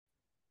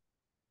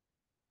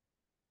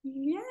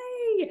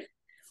Yay.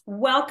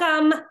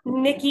 Welcome,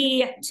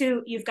 Nikki,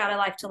 to You've Got a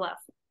Life to Love.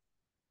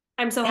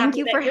 I'm so Thank happy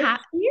you that for you're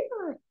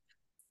here.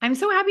 I'm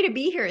so happy to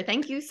be here.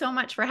 Thank you so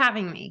much for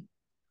having me.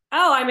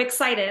 Oh, I'm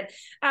excited.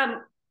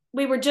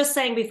 We were just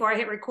saying before I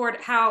hit record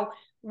how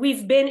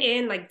we've been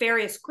in like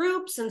various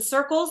groups and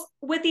circles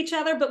with each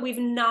other, but we've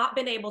not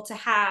been able to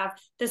have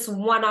this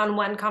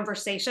one-on-one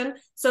conversation.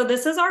 So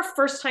this is our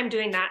first time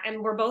doing that,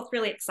 and we're both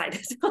really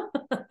excited.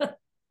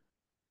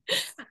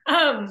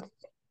 um,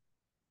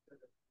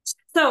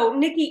 so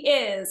Nikki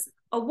is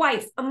a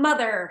wife, a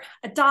mother,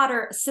 a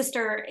daughter, a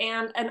sister,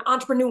 and an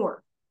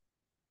entrepreneur.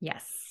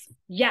 Yes.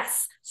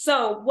 Yes.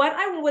 So, what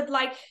I would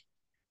like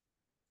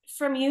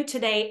from you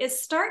today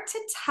is start to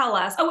tell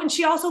us. Oh, and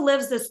she also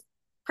lives this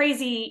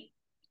crazy,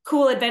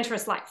 cool,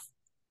 adventurous life.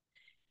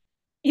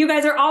 You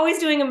guys are always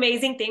doing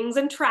amazing things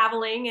and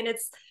traveling, and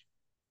it's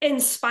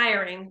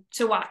inspiring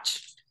to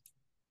watch.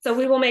 So,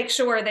 we will make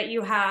sure that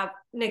you have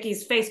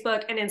Nikki's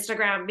Facebook and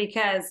Instagram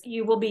because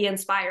you will be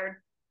inspired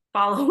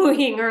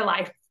following her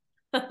life.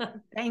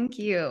 Thank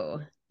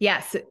you.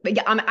 Yes. But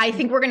yeah, I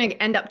think we're going to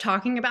end up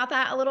talking about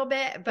that a little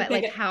bit, but Okay,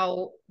 like good.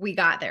 how we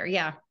got there.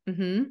 Yeah.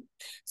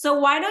 So,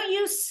 why don't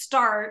you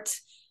start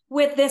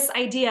with this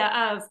idea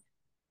of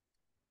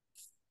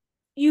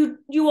you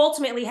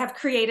ultimately have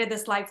created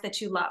this life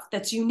that you love,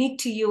 that's unique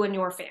to you and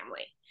your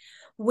family.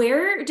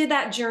 Where did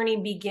that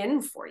journey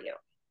begin for you?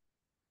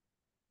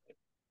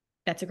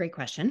 That's a great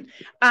question.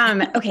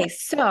 Okay.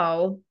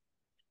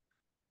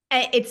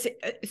 It's,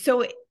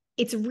 so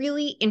it's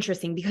really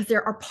interesting because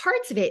there are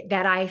parts of it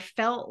that I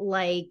felt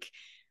like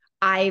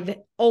I've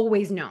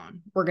always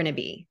known we're going to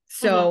be.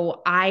 Mm-hmm.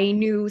 So I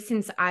knew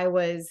since I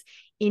was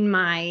in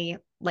my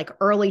like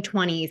early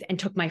 20s and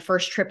took my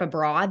first trip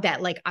abroad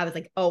that like I was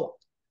like, "Oh,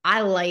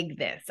 I like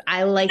this.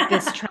 I like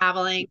this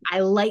traveling. I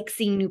like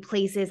seeing new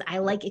places. I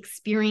like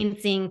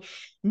experiencing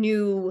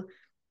new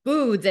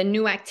foods and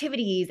new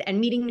activities and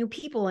meeting new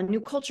people and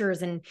new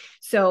cultures." And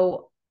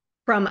so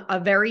from a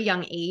very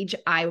young age,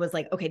 I was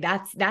like, okay,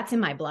 that's in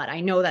my blood.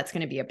 I know that's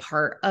going to be a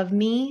part of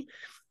me.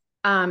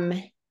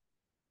 Um,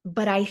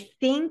 but I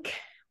think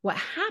what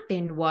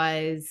happened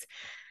was,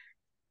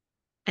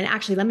 and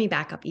actually, let me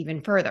back up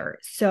even further.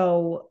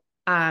 So,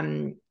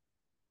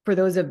 for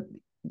those of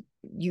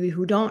you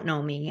who don't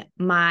know me,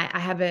 I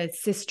have a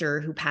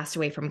sister who passed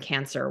away from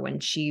cancer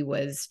when she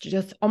was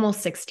just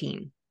almost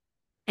 16.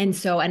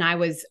 And I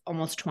was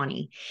almost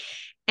 20.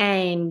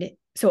 And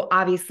so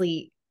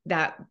obviously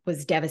that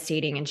was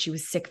devastating and she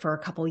was sick for a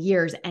couple of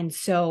years. And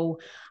so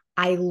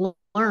I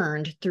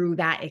learned through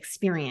that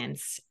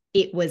experience,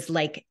 it was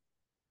like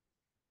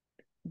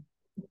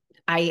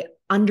I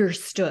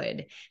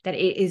understood that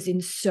it is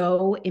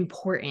so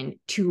important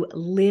to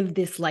live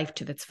this life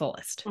to its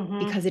fullest Mm-hmm.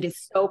 because it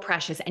is so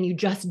precious and you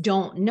just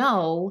don't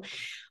know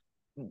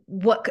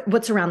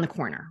what's around the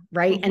corner,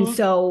 right? And Mm-hmm.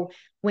 so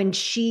when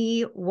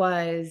she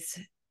was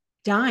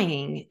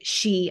dying,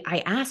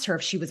 I asked her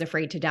if she was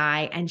afraid to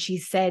die and she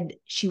said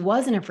she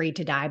wasn't afraid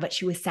to die, but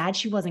she was sad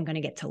she wasn't going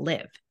to get to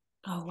live.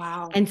 Oh,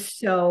 wow. And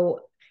so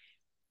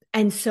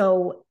and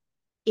so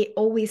it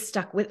always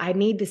stuck with, I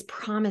made this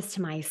promise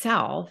to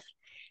myself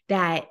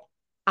that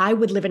I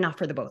would live enough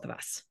for the both of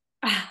us.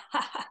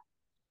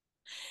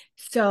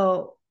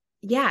 So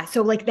yeah,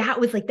 so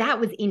that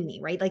was in me,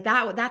 right? Like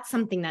that's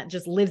something that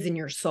just lives in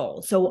your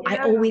soul. So I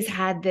Yeah. always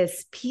had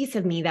this piece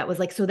of me that was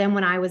like, so then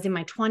when I was in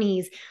my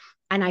 20s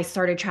and I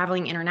started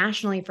traveling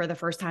internationally for the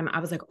first time, I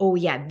was like, oh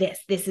yeah,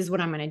 this is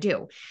what I'm going to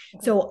do.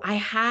 So I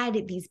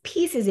had these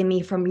pieces in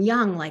me from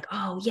young, like,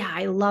 oh yeah,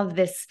 I love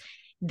this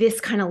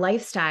kind of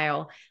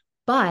lifestyle,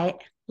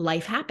 but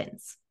life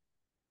happens,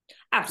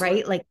 Absolutely.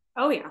 right? Like,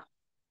 Oh, yeah.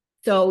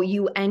 so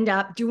you end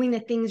up doing the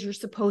things you're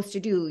supposed to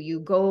do. You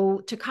go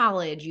to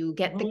college, you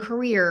get the Mm-hmm.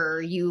 career,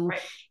 you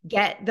Right.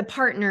 get the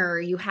partner,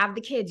 you have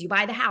the kids, you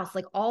buy the house,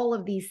 like all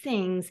of these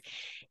things.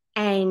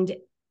 And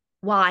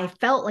while I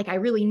felt like I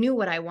really knew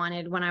what I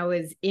wanted when I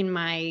was in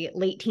my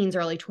late teens,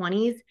 early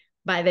 20s,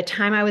 by the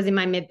time I was in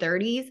my mid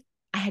 30s,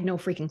 I had no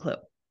freaking clue.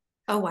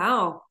 Oh,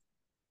 wow.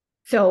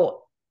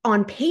 So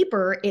on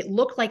paper, it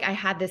looked like I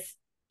had this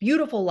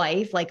beautiful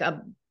life, like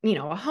a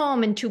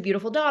home and two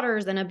beautiful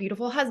daughters and a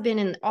beautiful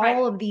husband and Right.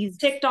 all of these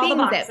Ticked all the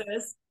things that,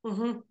 boxes.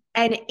 Mm-hmm.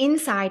 and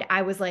inside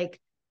I was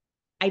like,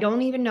 I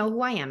don't even know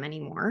who I am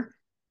anymore.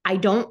 I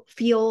don't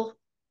feel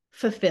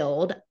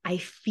fulfilled. I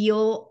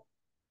feel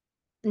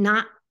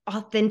not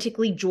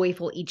authentically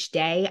joyful each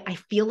day. I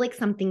feel like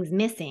something's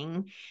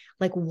missing.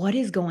 Like, what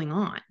is going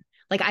on?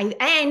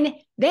 And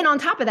then on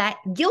top of that,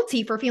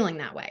 guilty for feeling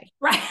that way.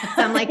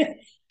 So I'm like, Right.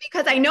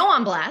 because I know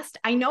I'm blessed.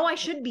 I know I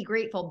should be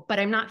grateful, but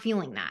I'm not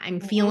feeling that. I'm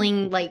Mm-hmm.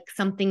 feeling like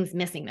something's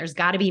missing. There's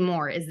got to be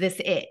more. Is this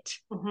it?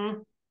 Mm-hmm.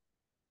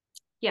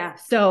 Yeah.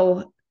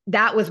 So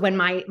that was when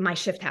my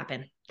shift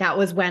happened. That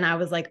was when I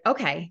was like,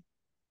 okay.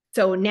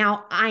 So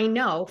now I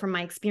know from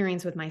my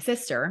experience with my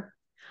sister,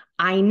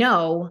 I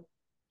know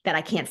that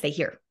I can't stay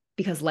here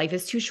because life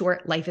is too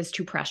short, life is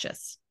too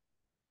precious.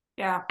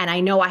 Yeah. And I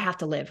know I have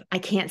to live. I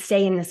can't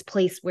stay in this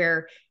place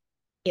where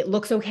it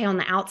looks okay on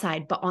the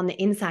outside, but on the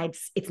inside,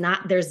 it's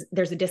not, there's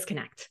a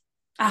disconnect.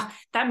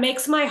 That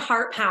makes my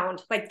heart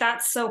pound. Like,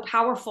 that's so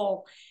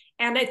powerful.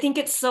 And I think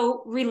it's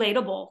so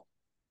relatable,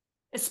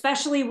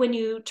 especially when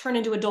you turn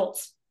into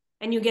adults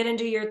and you get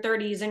into your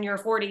 30s and your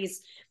 40s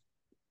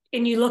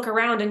and you look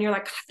around and you're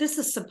like, this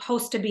is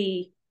supposed to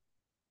be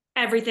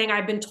everything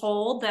I've been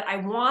told that I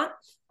want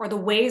or the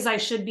ways I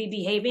should be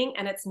behaving.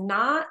 And it's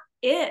not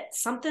it.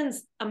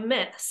 Something's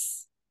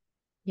amiss.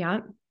 Yeah.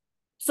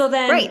 So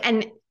then, right.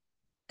 And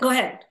go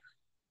ahead.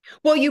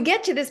 Well, you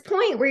get to this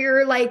point where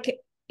you're like,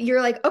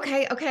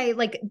 okay,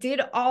 like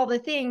did all the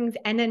things.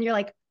 And then you're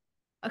like,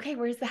 okay,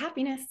 where's the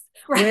happiness?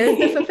 Right. Where's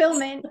the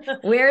fulfillment?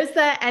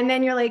 And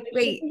then you're like,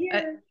 wait,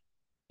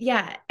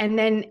 yeah. And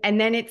then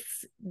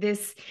it's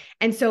this.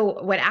 And so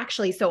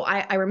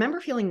I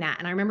remember feeling that.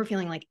 And I remember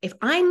feeling like, if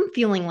I'm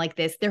feeling like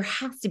this, there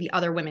has to be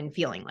other women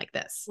feeling like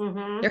this.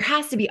 Mm-hmm. There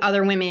has to be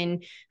other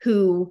women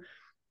who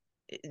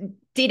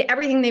did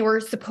everything they were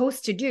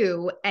supposed to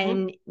do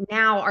and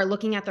now are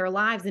looking at their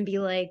lives and be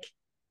like,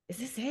 is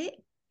this it?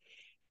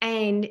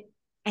 And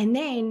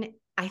then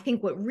I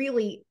think what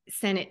really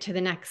sent it to the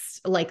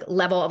next like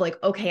level of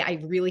like, okay, I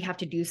really have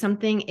to do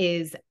something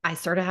is I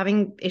started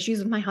having issues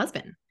with my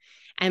husband.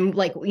 And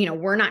like,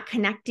 we're not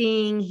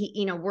connecting.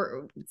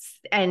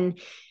 And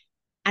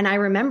I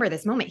remember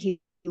this moment, he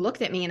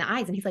looked at me in the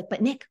eyes and he's like,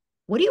 but Nick,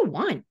 what do you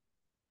want?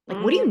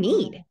 Like, what do you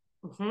need?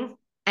 Mm-hmm.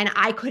 And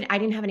I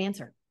didn't have an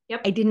answer.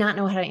 Yep. I did not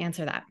know how to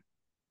answer that.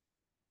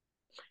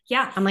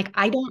 Yeah. I'm like,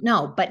 I don't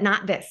know, but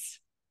not this.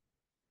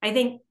 I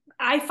think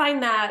I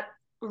find that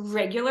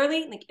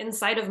regularly, like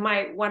inside of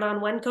my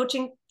one-on-one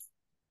coaching,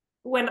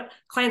 when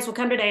clients will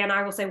come today and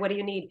I will say, what do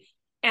you need?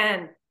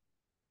 And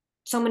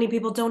so many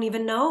people don't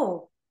even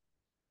know.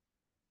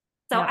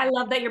 So I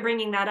love that you're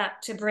bringing that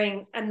up to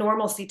bring a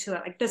normalcy to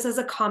it. Like, this is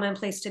a common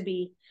place to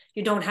be.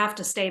 You don't have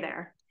to stay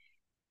there.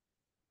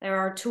 There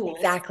are tools.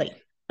 Exactly.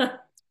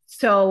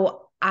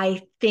 So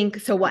I think,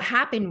 so what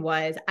happened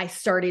was I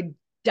started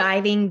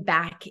diving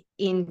back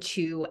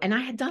into, and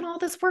I had done all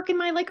this work in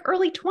my like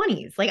early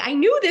 20s. Like I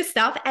knew this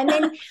stuff. And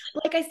then,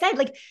 like I said,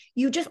 like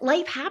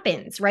life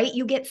happens, right?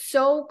 You get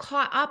so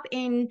caught up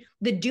in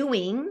the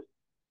doing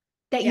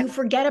that you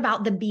forget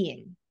about the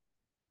being.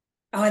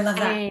 Oh, I love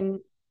that.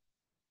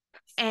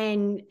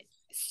 And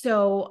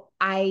so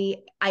I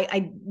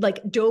like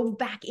dove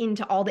back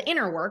into all the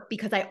inner work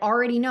because I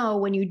already know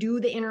when you do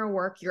the inner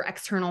work, your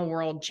external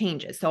world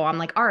changes. So I'm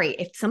like, all right,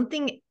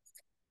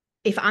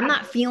 if I'm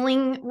not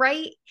feeling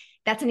right,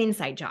 that's an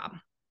inside job.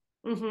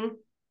 Mm-hmm.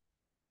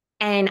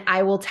 And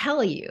I will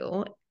tell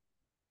you,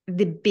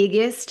 the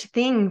biggest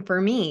thing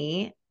for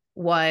me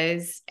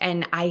was,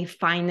 and I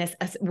find this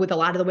with a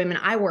lot of the women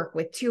I work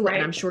with too,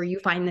 and I'm sure you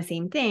find the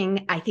same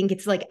thing. I think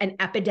it's like an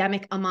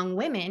epidemic among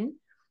women.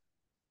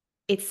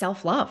 It's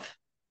self-love.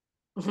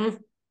 Mm-hmm.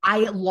 I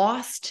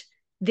lost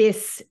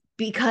this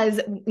because,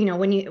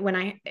 when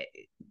I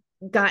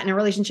got in a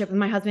relationship with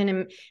my husband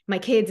and my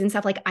kids and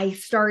stuff, like I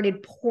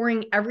started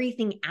pouring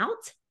everything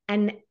out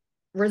and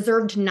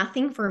reserved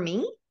nothing for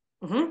me.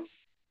 Mm-hmm.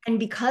 And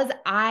because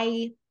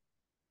I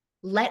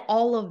let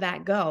all of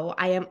that go,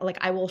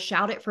 I will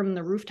shout it from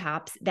the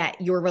rooftops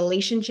that your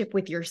relationship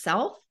with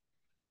yourself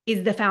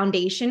is the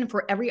foundation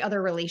for every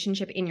other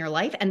relationship in your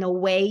life. And the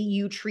way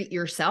you treat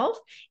yourself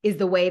is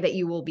the way that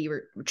you will be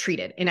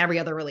treated in every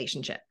other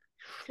relationship.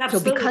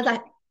 Absolutely. So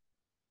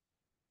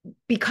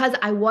because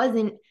I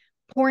wasn't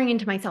pouring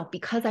into myself,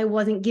 because I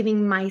wasn't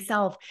giving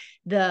myself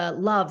the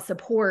love,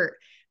 support,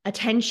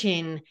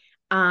 attention,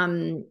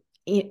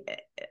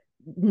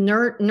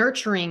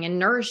 nurturing and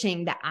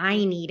nourishing that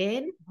I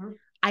needed,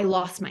 I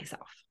lost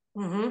myself.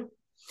 Mm-hmm.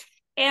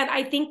 And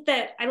I think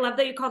that I love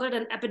that you called it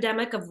an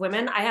epidemic of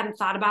women. I hadn't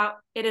thought about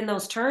it in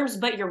those terms,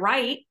 but you're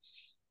right.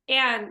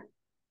 And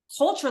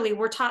culturally,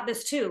 we're taught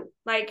this too.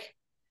 Like,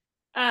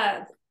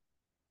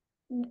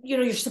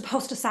 you're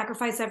supposed to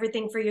sacrifice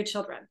everything for your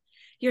children.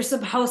 You're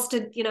supposed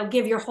to,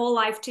 give your whole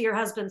life to your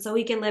husband so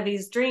he can live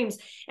his dreams.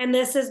 And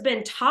this has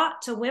been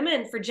taught to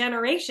women for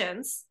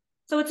generations.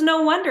 So it's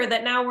no wonder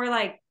that now we're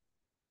like,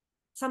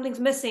 something's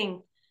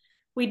missing.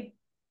 We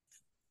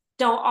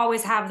don't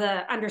always have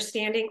the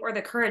understanding or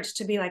the courage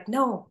to be like,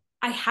 no,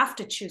 I have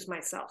to choose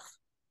myself.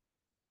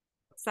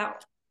 So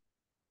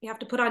you have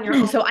to put on your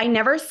own. So I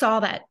never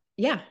saw that.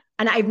 Yeah.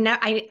 And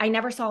I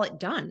never saw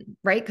it done.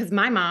 Right. Cause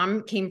my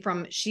mom came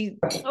from, she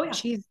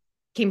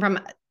came from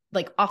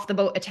like off the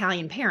boat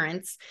Italian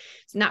parents.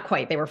 It's not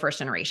quite, they were first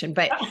generation,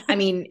 but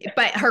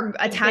but her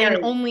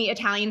only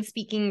Italian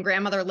speaking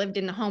grandmother lived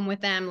in the home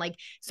with them. Like,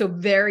 so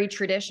very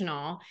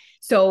traditional.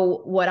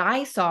 So what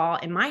I saw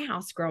in my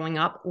house growing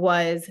up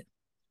was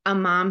a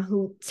mom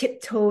who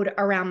tiptoed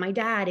around my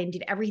dad and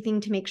did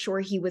everything to make sure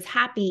he was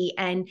happy.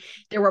 And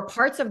there were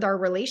parts of our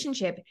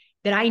relationship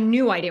that I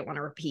knew I didn't want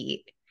to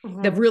repeat,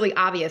 the really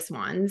obvious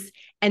ones.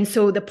 And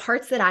so the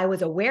parts that I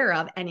was aware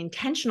of and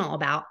intentional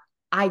about,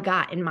 I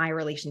got in my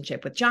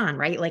relationship with John,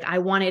 right? Like I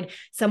wanted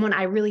someone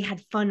I really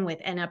had fun with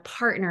and a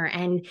partner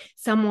and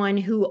someone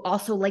who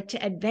also liked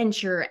to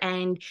adventure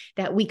and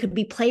that we could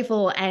be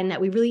playful and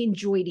that we really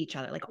enjoyed each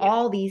other, like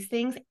all these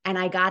things. And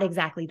I got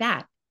exactly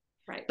that.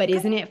 Right. But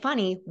isn't it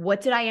funny?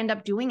 What did I end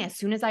up doing as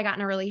soon as I got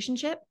in a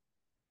relationship?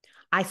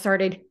 I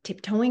started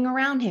tiptoeing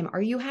around him.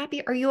 Are you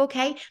happy? Are you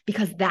okay?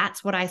 Because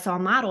that's what I saw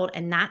modeled.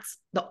 And that's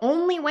the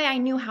only way I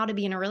knew how to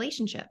be in a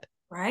relationship.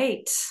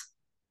 Right.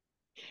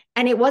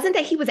 And it wasn't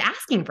that he was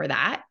asking for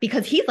that,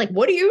 because he's like,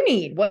 what do you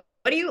need? What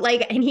do you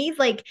like? And he's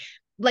like,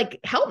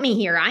 help me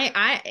here. And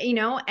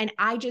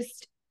I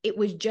just, it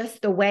was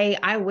just the way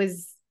I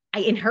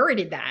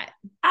inherited that.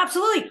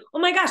 Absolutely. Oh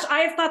my gosh.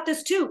 I have thought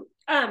this too.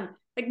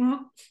 Like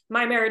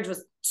my marriage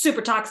was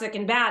super toxic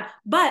and bad,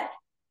 but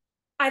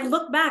I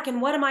look back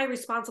and what am I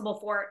responsible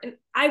for? And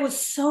I was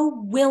so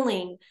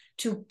willing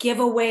to give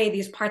away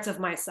these parts of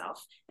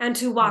myself and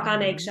to walk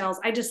on eggshells.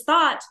 I just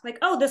thought like,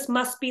 oh, this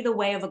must be the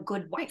way of a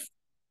good wife.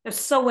 I was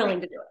so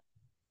willing to do it.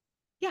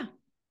 Yeah.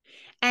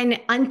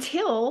 And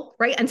until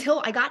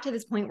I got to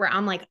this point where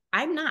I'm like,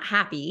 I'm not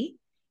happy.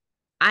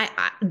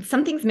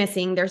 Something's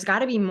missing. There's got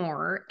to be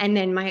more. And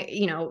then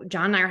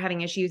John and I are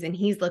having issues, and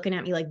he's looking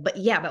at me like, but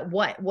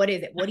what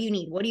is it? What do you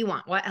need? What do you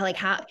want? What, like,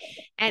 how?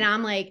 And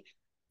I'm like,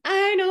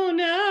 I don't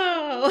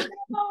know.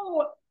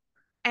 Oh.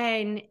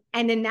 And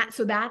then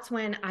that's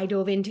when I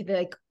dove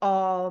into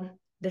all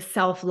the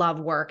self-love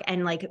work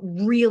and like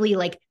really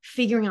like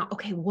figuring out,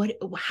 okay,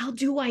 how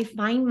do I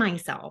find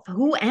myself?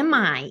 Who am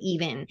I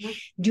even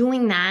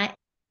doing that?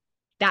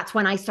 That's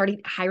when I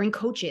started hiring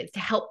coaches to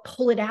help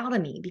pull it out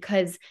of me,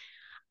 because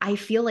I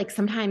feel like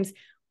sometimes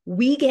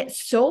we get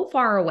so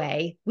far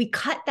away, we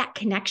cut that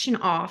connection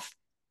off,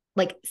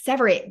 like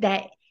sever it,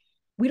 that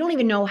we don't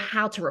even know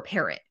how to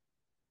repair it.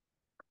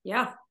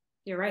 Yeah,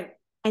 you're right.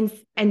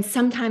 And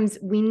sometimes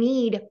we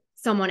need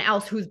someone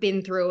else who's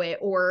been through it,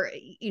 or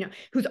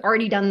who's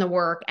already done the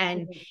work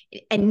and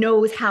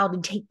knows how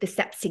to take the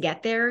steps to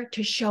get there,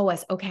 to show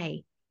us,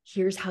 okay,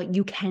 here's how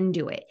you can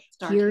do it.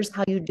 Here's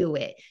how you do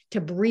it,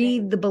 to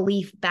breathe the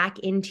belief back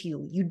into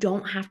you. You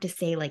don't have to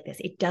say like this.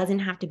 It doesn't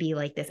have to be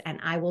like this. And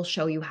I will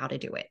show you how to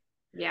do it.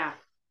 Yeah.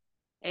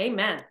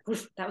 Amen.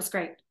 Oof, that was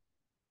great.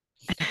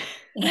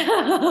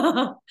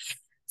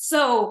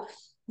 So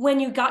when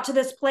you got to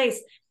this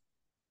place,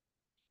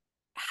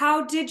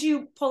 how did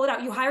you pull it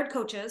out? You hired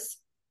coaches.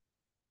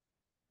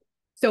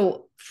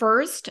 So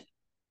first, it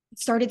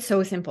started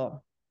so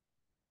simple.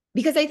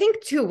 Because I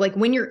think too, like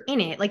when you're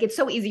in it, like it's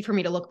so easy for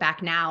me to look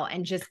back now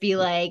and just be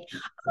like,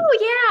 oh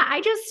yeah,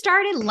 I just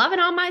started loving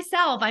on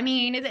myself. I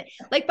mean, is it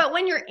like, but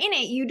when you're in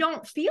it, you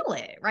don't feel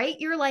it, right?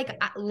 You're like,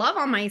 love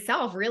on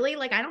myself, really?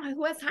 Like, I don't know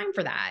who has time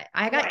for that.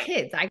 I got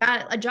kids, I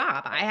got a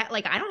job. I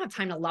don't have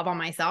time to love on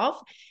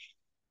myself.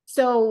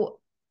 So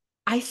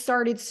I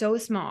started so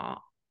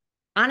small.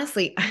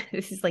 Honestly,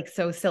 this is like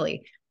so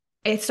silly.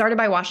 It started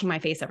by washing my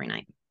face every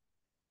night.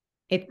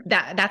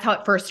 That's how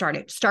it first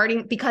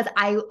starting because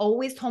I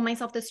always told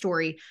myself the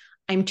story.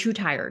 I'm too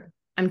tired.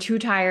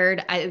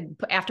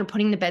 After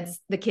putting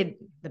the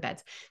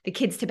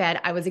kids to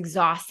bed, I was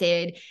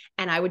exhausted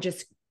and I would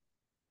just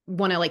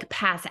want to like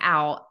pass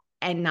out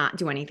and not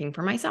do anything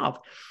for myself.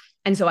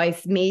 And so I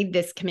made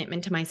this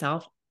commitment to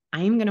myself.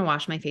 I am going to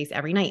wash my face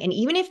every night. And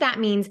even if that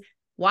means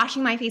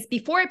washing my face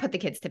before I put the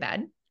kids to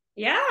bed.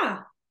 Yeah.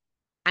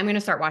 I'm going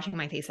to start washing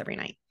my face every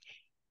night.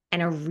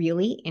 And a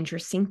really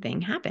interesting thing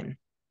happened.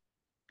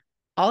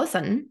 All of a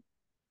sudden,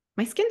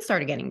 my skin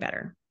started getting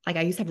better. Like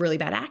I used to have really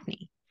bad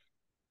acne.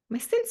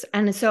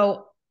 And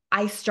so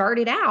I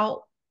started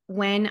out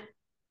when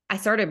I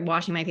started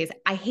washing my face,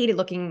 I hated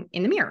looking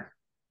in the mirror.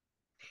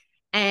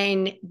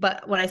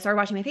 But when I started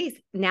washing my face,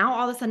 now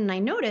all of a sudden I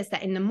noticed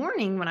that in the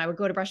morning when I would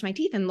go to brush my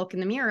teeth and look in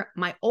the mirror,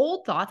 my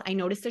old thoughts, I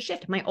noticed a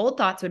shift. My old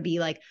thoughts would be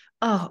like,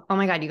 oh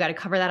my God, you got to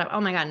cover that up.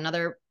 Oh my God,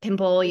 another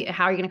pimple.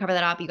 How are you going to cover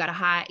that up? You got to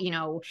hide,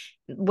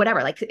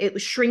 whatever. Like it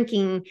was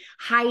shrinking,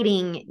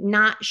 hiding,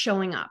 not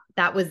showing up.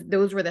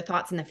 Those were the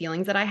thoughts and the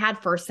feelings that I had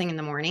first thing in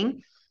the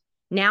morning.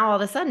 Now all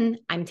of a sudden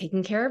I'm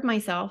taking care of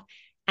myself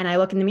and I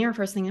look in the mirror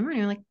first thing in the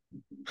morning. I'm like,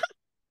 huh,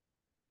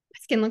 my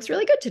skin looks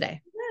really good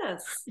today.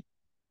 Yes.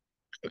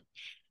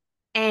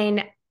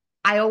 And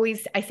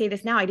I say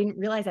this now, I didn't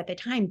realize at the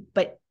time,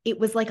 but it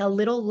was like a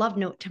little love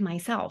note to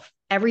myself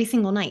every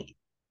single night.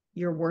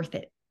 You're worth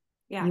it.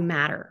 Yeah. You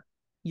matter.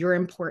 You're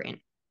important.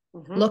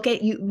 Mm-hmm. Look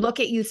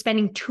at you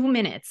spending 2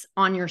 minutes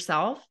on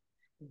yourself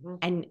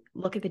and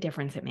look at the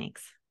difference it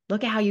makes.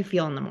 Look at how you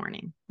feel in the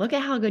morning. Look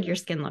at how good your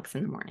skin looks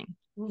in the morning.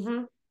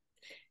 Mm-hmm.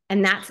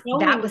 And that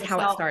was how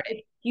it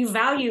started. You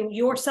value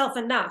yourself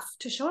enough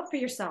to show up for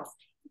yourself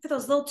for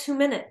those little 2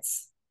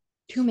 minutes.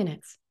 2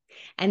 minutes.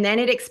 And then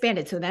it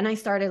expanded. So then I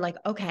started like,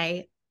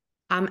 okay,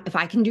 if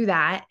I can do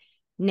that,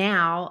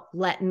 now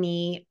let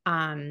me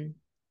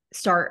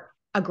start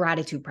a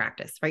gratitude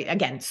practice, right?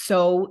 Again,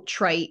 so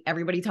trite.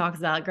 Everybody talks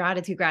about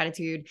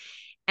gratitude.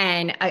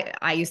 And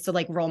I used to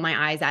like roll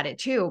my eyes at it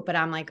too, but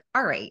I'm like,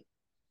 all right.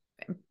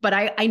 But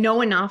I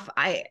know enough.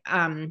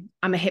 I'm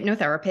a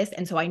hypnotherapist.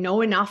 And so I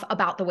know enough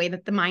about the way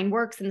that the mind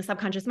works and the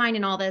subconscious mind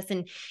and all this.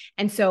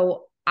 And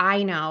so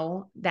I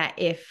know that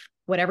if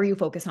whatever you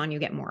focus on, you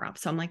get more of.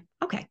 So I'm like,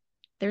 okay,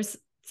 there's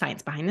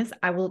science behind this.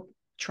 I will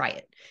try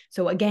it.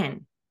 So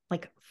again,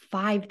 like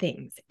 5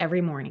 things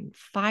every morning,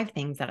 5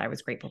 things that I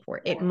was grateful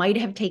for. Yeah. It might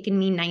have taken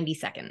me 90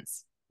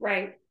 seconds.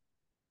 Right.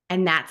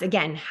 And that's,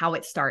 again, how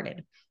it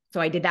started. So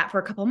I did that for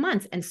a couple of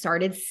months and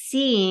started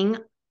feeling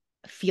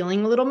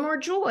a little more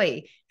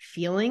joy,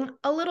 feeling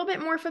a little bit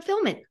more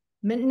fulfillment.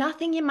 But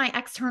nothing in my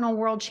external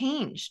world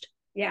changed.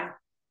 Yeah.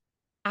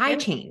 I Yeah.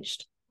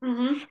 changed.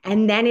 Mm-hmm.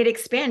 And then it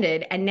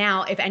expanded. And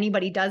now if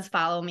anybody does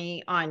follow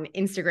me on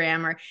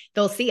Instagram, or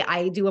they'll see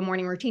I do a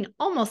morning routine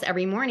almost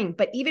every morning.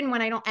 But even when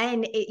I don't,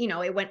 and it,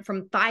 it went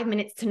from 5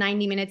 minutes to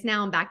 90 minutes.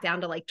 Now I'm back down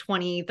to like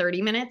 20,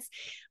 30 minutes.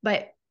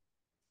 But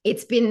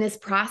it's been this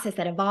process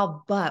that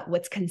evolved. But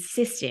what's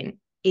consistent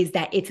is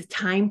that it's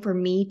time for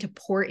me to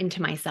pour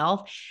into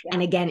myself. Yeah.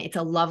 And again, it's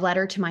a love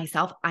letter to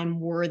myself. I'm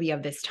worthy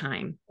of this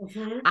time.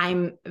 Mm-hmm.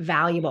 I'm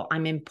valuable.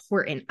 I'm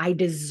important. I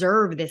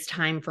deserve this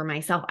time for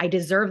myself. I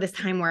deserve this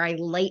time where I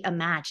light a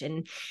match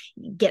and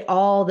get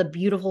all the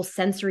beautiful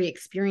sensory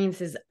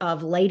experiences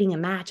of lighting a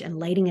match and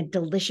lighting a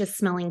delicious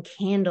smelling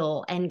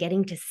candle and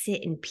getting to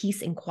sit in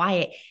peace and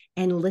quiet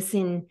and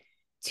listen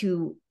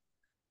to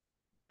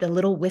the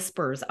little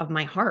whispers of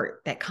my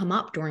heart that come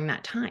up during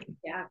that time.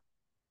 Yeah.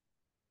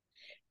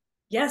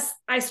 Yes,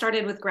 I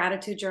started with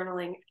gratitude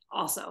journaling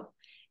also.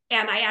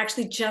 And I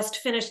actually just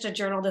finished a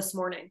journal this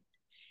morning.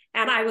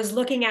 And I was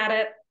looking at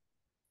it,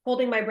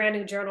 holding my brand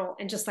new journal,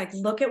 and just like,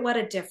 look at what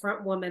a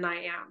different woman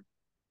I am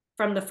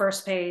from the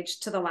first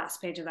page to the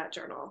last page of that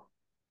journal.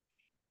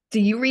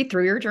 Do you read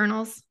through your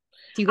journals?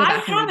 Do you go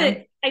back and read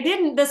them? I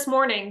didn't this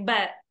morning,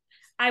 but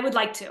I would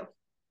like to.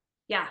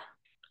 Yeah.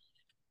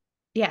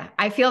 Yeah,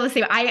 I feel the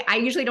same. I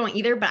usually don't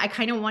either, but I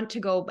kind of want to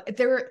go.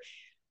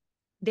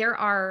 There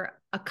are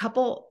a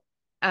couple,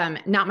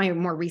 not my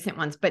more recent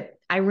ones, but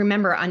I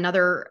remember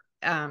another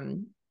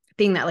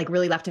thing that like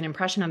really left an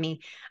impression on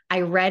me.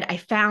 I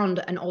found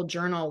an old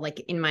journal like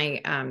in my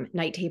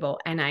night table,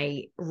 and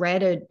I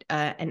read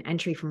an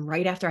entry from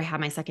right after I had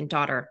my second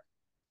daughter.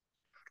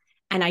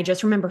 And I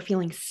just remember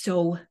feeling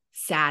so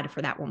sad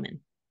for that woman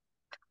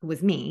who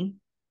was me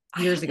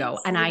years ago.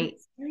 And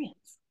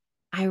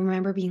I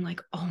remember being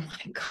like, oh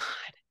my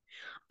God,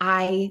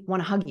 I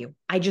want to hug you.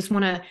 I just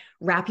want to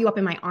wrap you up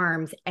in my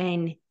arms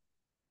and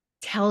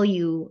tell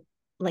you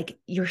like,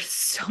 you're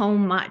so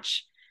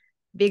much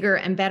bigger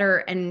and better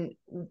and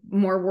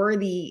more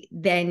worthy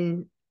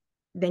than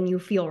you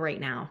feel right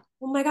now.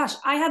 Oh my gosh.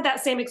 I had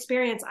that same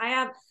experience. I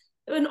have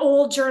an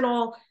old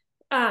journal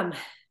from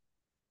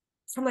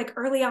like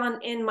early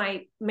on in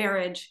my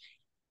marriage.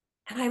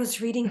 And I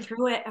was reading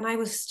through it and I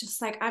was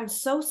just like, I'm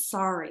so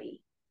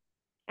sorry.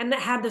 And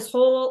that had this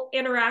whole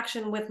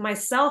interaction with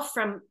myself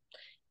from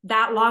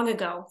that long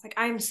ago. Like,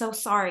 I'm so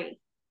sorry,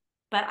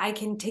 but I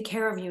can take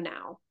care of you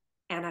now.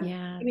 And I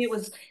mean, it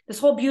was this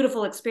whole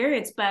beautiful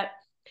experience, but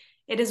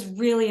it is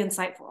really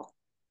insightful.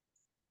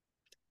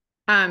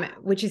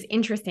 Which is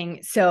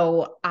interesting.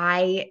 So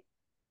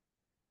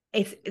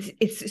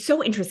it's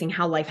so interesting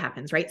how life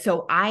happens, right?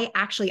 So I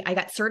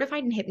got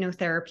certified in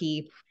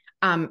hypnotherapy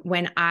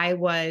when I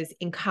was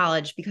in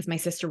college because my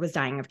sister was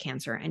dying of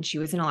cancer and she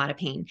was in a lot of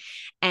pain.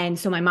 And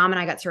so my mom and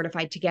I got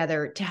certified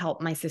together to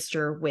help my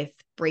sister with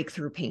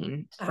breakthrough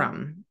pain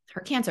from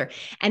her cancer.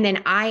 And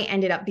then I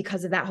ended up,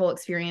 because of that whole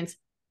experience,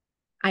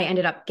 I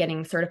ended up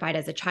getting certified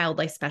as a child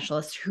life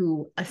specialist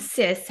who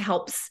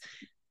helps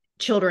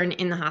children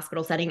in the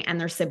hospital setting and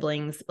their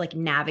siblings like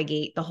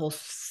navigate the whole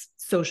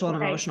social and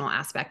emotional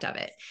aspect of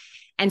it.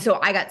 And so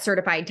I got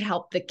certified to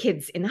help the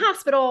kids in the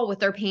hospital with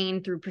their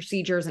pain through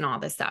procedures and all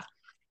this stuff.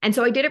 And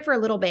so I did it for a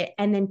little bit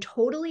and then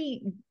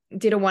totally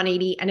did a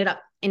 180, ended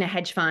up in a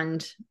hedge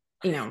fund,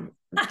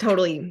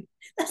 totally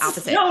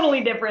opposite.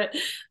 Totally different.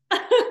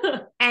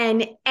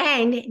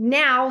 and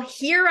now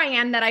here I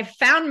am that I've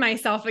found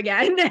myself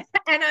again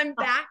and I'm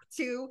back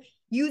to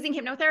using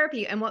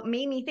hypnotherapy. And what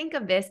made me think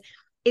of this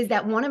is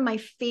that one of my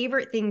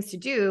favorite techniques to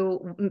do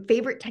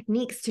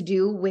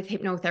with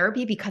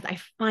hypnotherapy, because I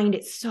find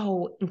it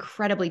so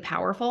incredibly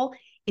powerful,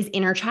 is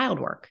inner child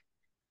work,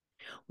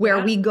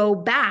 where we go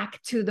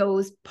back to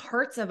those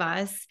parts of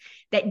us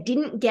that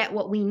didn't get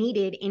what we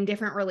needed in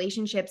different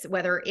relationships,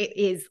 whether it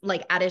is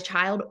like as a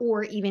child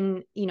or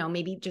even,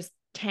 maybe just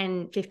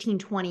 10, 15,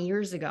 20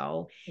 years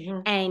ago,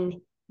 and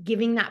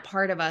giving that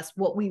part of us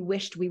what we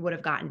wished we would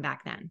have gotten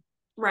back then.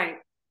 Right.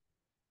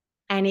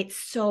 And it's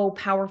so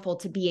powerful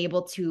to be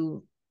able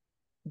to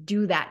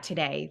do that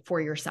today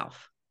for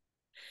yourself.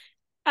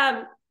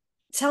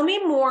 Tell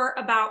me more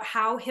about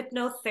how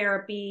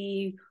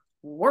hypnotherapy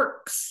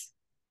works.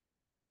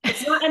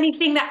 It's not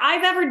anything that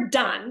I've ever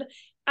done,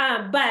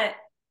 but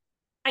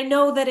I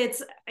know that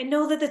it's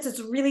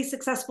a really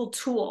successful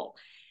tool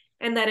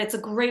and that it's a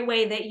great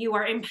way that you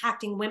are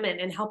impacting women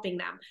and helping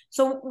them.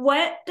 So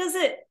what does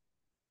it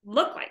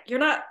look like? You're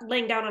not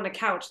laying down on a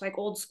couch like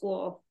old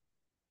school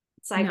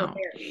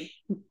psychotherapy.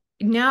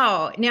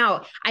 No.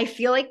 I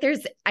feel like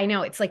I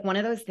know it's like one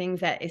of those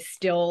things that is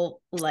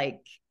still like,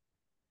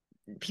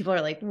 people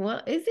are like,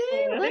 what is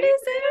it? What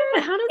is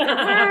it? How does it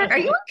work? Are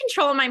you in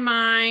control of my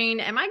mind?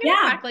 Am I going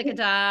to quack like a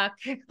duck?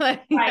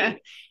 Right.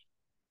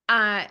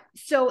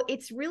 So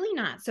it's really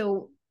not.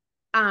 So,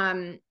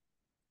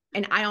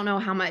 and I don't know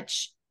how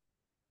much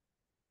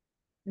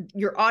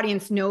your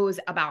audience knows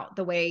about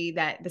the way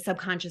that the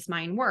subconscious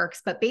mind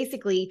works, but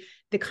basically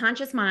the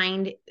conscious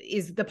mind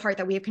is the part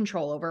that we have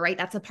control over, right?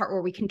 That's the part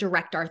where we can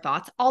direct our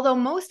thoughts. Although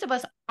most of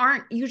us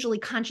aren't usually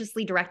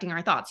consciously directing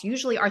our thoughts.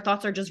 Usually our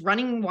thoughts are just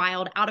running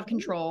wild, out of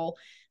control,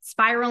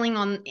 spiraling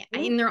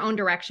in their own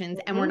directions,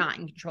 and we're not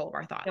in control of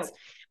our thoughts.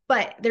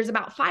 But there's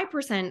about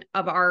 5%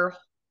 of our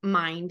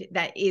mind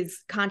that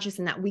is conscious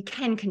and that we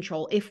can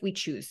control if we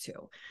choose to.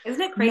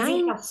 Isn't it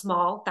crazy how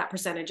small that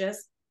percentage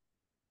is?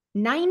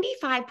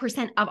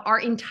 95% of our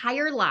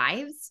entire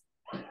lives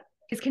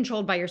is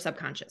controlled by your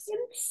subconscious.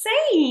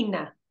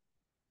 Insane.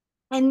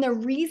 And the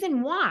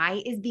reason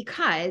why is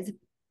because,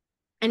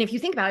 and if you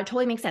think about it, it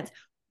totally makes sense.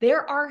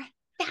 There are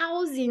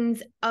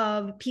thousands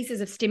of pieces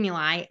of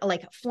stimuli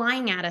like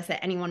flying at us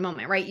at any one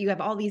moment, right? You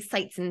have all these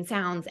sights and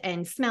sounds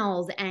and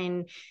smells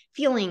and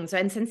feelings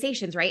and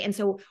sensations, right? And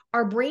so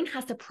our brain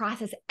has to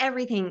process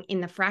everything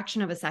in the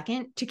fraction of a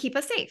second to keep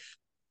us safe.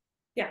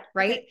 Yeah.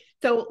 Right. Okay.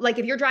 So like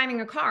if you're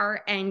driving a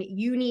car and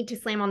you need to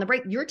slam on the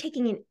brake, you're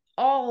taking in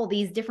all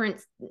these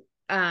different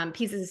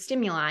pieces of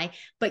stimuli,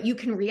 but you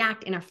can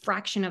react in a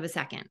fraction of a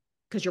second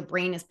because your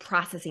brain is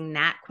processing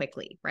that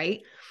quickly.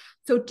 Right.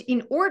 So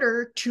in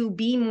order to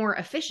be more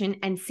efficient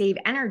and save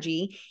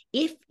energy,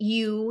 if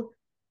you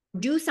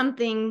do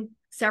something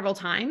several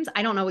times,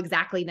 I don't know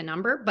exactly the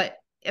number, but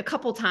a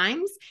couple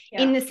times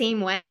in the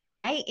same way,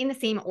 in the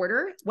same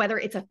order, whether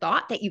it's a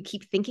thought that you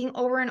keep thinking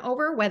over and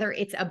over, whether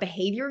it's a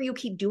behavior you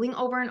keep doing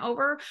over and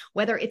over,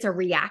 whether it's a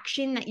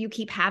reaction that you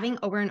keep having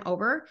over and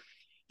over,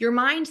 your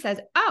mind says,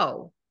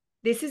 oh,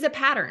 this is a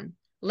pattern.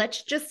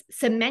 Let's just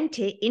cement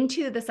it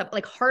into the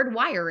like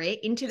hardwire it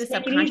into the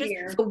subconscious.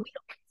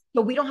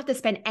 So we don't have to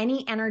spend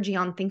any energy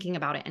on thinking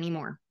about it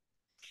anymore.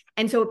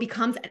 And so it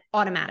becomes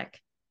automatic.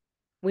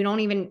 We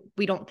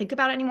don't think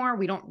about it anymore.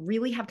 We don't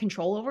really have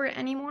control over it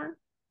anymore.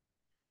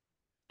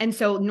 And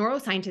so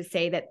neuroscientists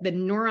say that the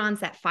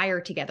neurons that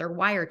fire together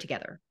wire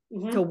together.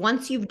 Mm-hmm. So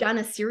once you've done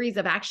a series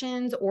of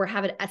actions or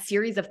have a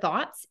series of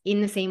thoughts in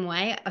the same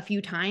way a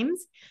few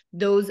times,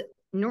 those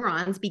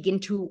neurons begin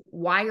to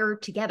wire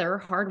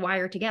together,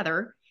 hardwire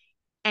together.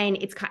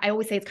 And I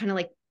always say it's kind of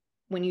like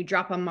when you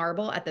drop a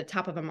marble at the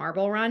top of a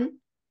marble run.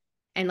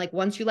 And like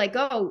once you let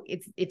go,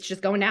 it's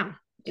just going down.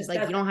 It's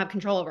like you don't have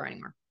control over it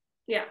anymore.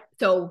 Yeah.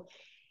 So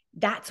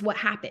that's what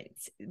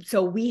happens.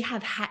 So we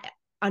have had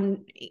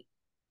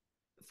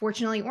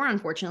fortunately or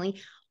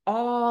unfortunately,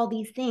 all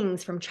these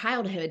things from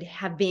childhood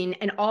have been,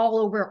 and all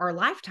over our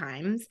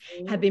lifetimes,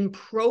 have been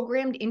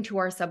programmed into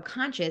our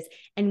subconscious,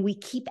 and we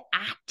keep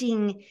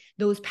acting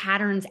those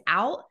patterns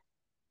out,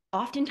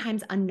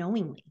 oftentimes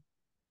unknowingly.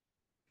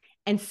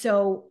 And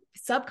so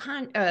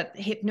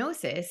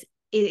hypnosis,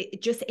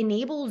 it just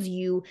enables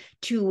you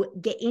to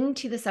get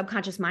into the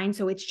subconscious mind.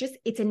 So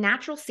it's a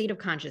natural state of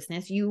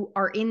consciousness. You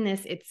are in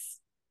this,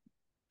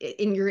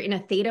 you're in a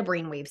theta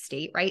brainwave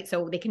state, right?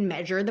 So they can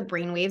measure the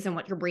brainwaves and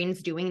what your brain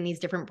is doing in these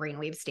different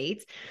brainwave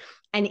states.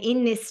 And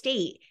in this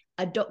state,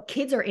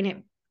 kids are in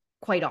it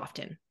quite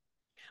often,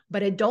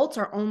 but adults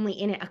are only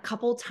in it a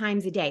couple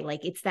times a day.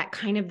 Like it's that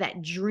kind of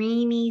that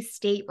dreamy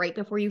state right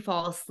before you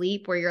fall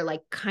asleep where you're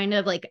like, kind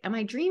of like, am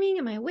I dreaming?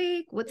 Am I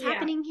awake? What's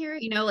happening here?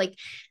 You know, like,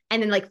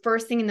 and then like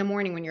first thing in the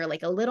morning when you're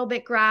like a little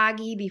bit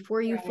groggy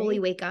before you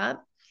fully wake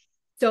up.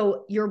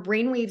 So your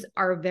brainwaves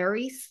are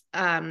very,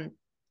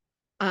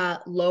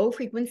 low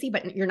frequency,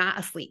 but you're not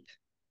asleep.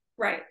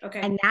 Right. Okay.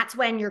 And that's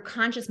when your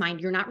conscious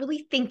mind, you're not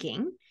really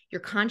thinking.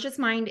 Your conscious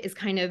mind is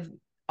kind of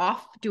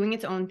off doing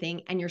its own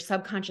thing, and your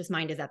subconscious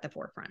mind is at the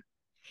forefront.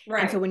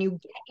 Right. And so when you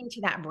get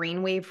into that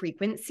brainwave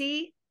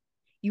frequency,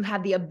 you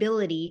have the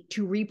ability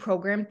to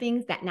reprogram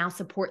things that now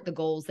support the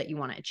goals that you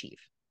want to achieve.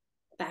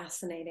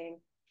 Fascinating.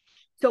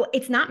 So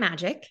it's not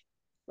magic.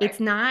 Right. It's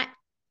not,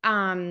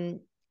 while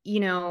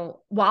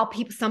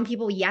some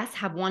people, yes,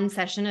 have one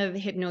session of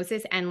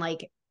hypnosis and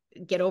like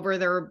get over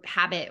their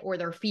habit or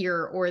their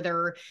fear or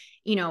their,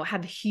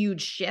 have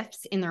huge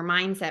shifts in their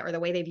mindset or the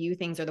way they view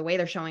things or the way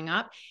they're showing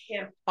up.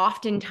 Yeah.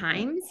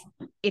 Oftentimes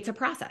it's a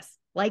process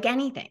like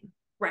anything.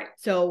 Right.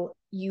 So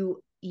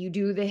you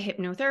do the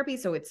hypnotherapy.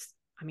 So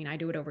I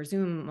do it over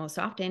Zoom most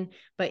often,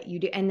 but you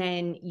do, and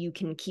then you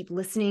can keep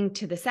listening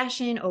to the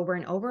session over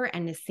and over.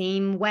 And the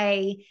same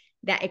way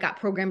that it got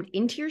programmed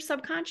into your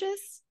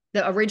subconscious,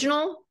 the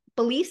original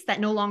beliefs that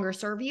no longer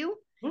serve you,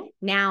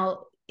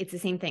 now it's the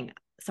same thing.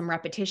 Some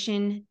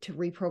repetition to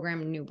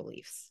reprogram new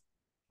beliefs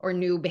or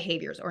new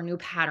behaviors or new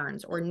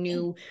patterns or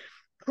new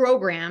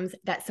programs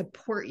that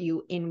support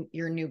you in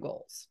your new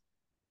goals.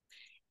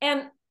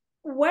 And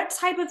what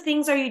type of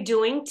things are you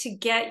doing to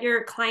get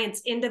your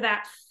clients into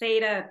that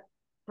theta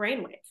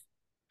brainwave?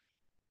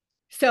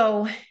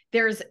 So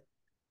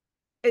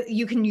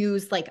you can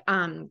use like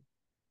biofeedback,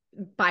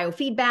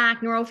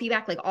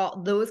 neurofeedback, like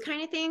all those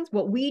kind of things.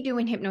 What we do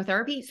in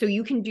hypnotherapy, so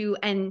you can do,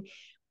 and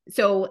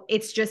so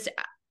it's just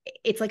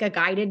it's like a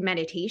guided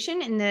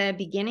meditation in the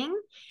beginning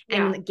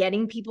and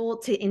getting people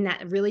to in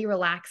that really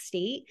relaxed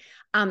state.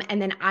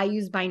 And then I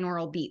use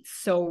binaural beats.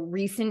 So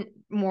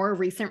more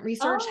recent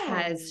research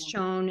has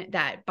shown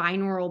that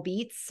binaural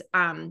beats,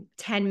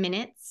 10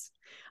 minutes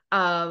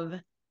of,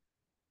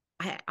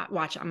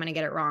 watch, I'm going to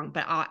get it wrong,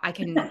 but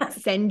I'll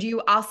send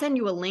you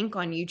a link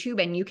on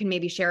YouTube and you can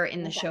maybe share it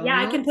in the show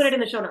notes. I can put it in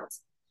the show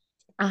notes.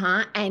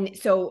 And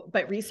so,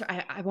 but research,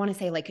 I want to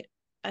say like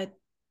a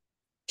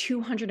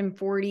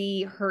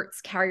 240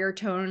 hertz carrier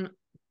tone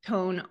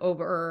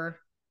over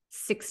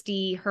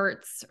 60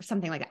 hertz or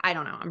something like that. I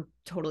don't know. I'm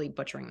totally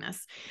butchering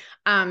this.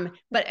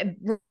 But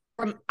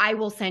I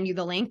will send you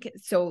the link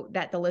so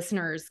that the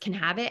listeners can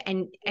have it.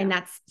 And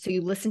that's, so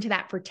you listen to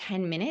that for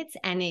 10 minutes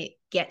and it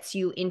gets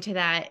you into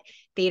that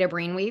theta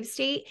brainwave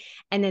state.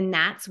 And then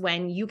that's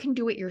when you can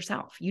do it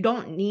yourself. You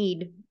don't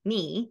need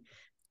me.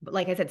 But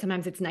like I said,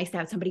 sometimes it's nice to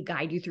have somebody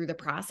guide you through the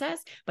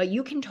process, but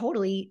you can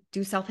totally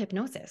do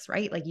self-hypnosis,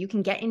 right? Like you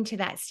can get into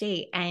that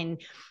state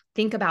and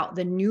think about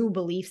the new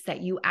beliefs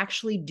that you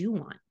actually do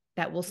want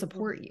that will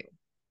support you.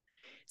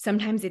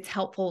 Sometimes it's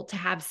helpful to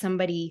have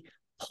somebody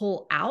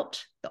pull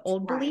out the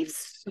old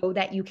beliefs so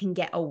that you can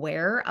get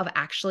aware of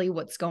actually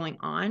what's going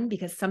on,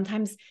 because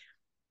sometimes,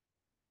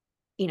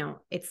 you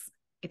know, it's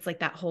like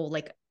that whole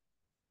like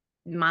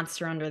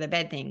monster under the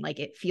bed thing. Like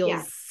it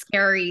feels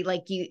scary.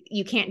 Like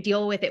you can't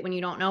deal with it when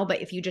you don't know,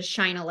 but if you just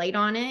shine a light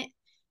on it,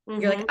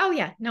 you're like, oh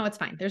yeah, no, it's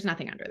fine. There's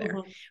nothing under there.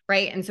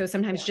 Right. And so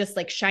sometimes just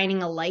like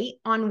shining a light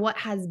on what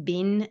has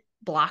been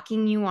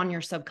blocking you on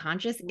your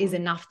subconscious is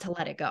enough to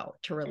let it go,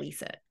 to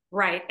release it.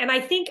 Right. And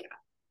I think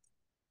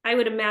I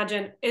would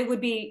imagine it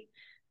would be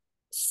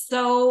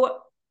so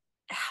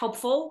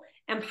helpful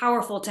and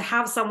powerful to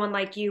have someone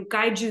like you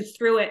guide you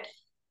through it,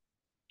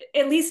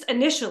 at least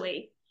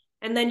initially.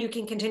 And then you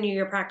can continue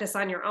your practice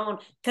on your own,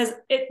 because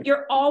it's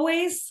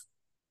always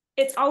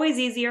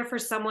easier for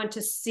someone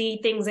to see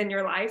things in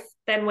your life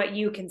than what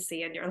you can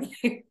see in your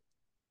life.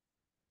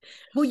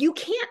 Well,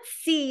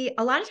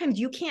 a lot of times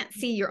you can't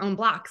see your own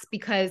blocks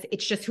because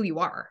it's just who you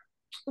are.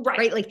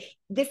 Right. Like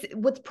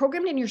what's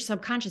programmed in your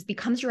subconscious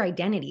becomes your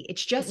identity.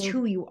 It's just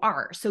who you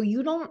are. So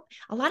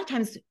a lot of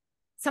times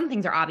some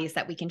things are obvious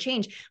that we can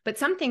change, but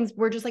some things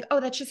we're just like,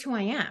 oh, that's just who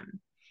I am.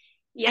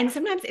 Yeah. And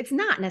sometimes it's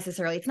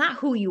not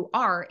who you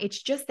are.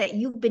 It's just that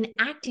you've been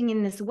acting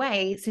in this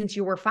way since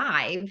you were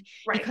 5,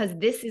 because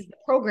this is the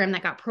program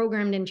that got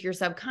programmed into your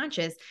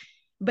subconscious,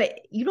 but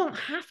you don't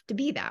have to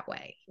be that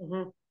way.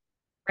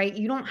 Right.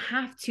 You don't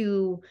have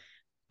to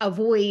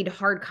avoid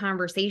hard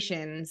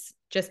conversations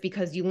just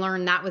because you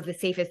learned that was the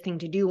safest thing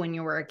to do when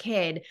you were a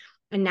kid.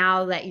 And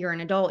now that you're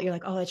an adult, you're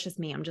like, oh, that's just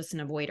me. I'm just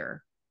an avoider.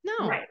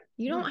 No,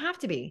 you don't have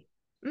to be.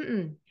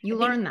 You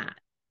learn that.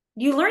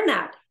 You learn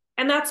that.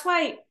 And that's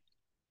why,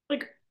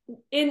 like,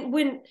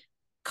 when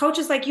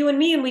coaches like you and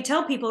me, and we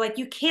tell people, like,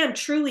 you can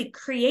truly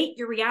create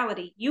your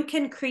reality. You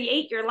can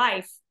create your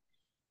life.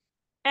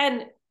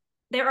 And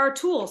there are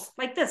tools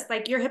like this,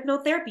 like your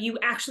hypnotherapy. You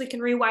actually can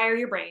rewire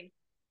your brain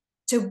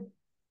to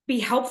be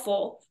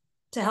helpful,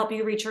 to help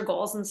you reach your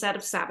goals instead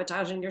of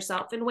sabotaging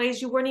yourself in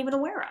ways you weren't even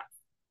aware of.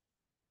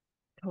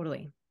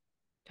 Totally.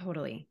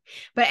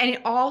 But, and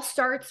it all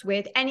starts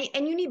with, and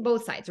you need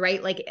both sides,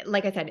 right?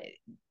 Like I said,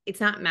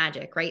 it's not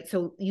magic, right?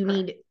 So you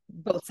need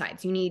both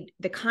sides. You need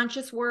the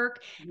conscious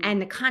work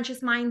and the conscious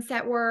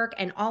mindset work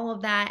and all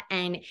of that.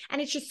 And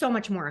it's just so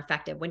much more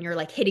effective when you're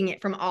like hitting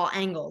it from all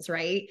angles,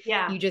 right?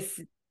 Yeah. You just,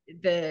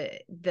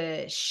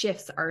 the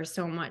shifts are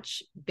so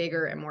much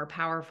bigger and more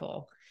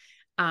powerful.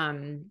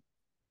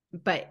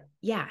 But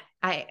yeah,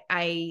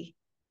 I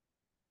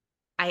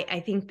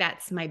think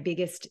that's my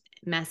biggest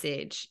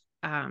message,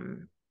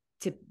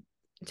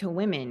 to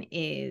women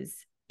is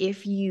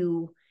if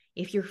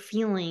you're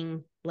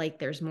feeling like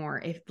there's more,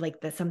 if like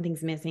that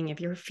something's missing,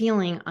 if you're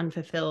feeling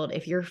unfulfilled,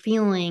 if you're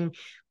feeling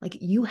like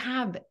you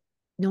have,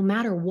 no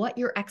matter what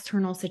your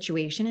external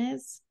situation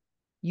is,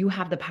 you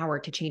have the power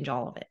to change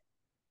all of it.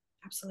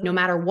 Absolutely. No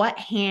matter what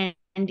hand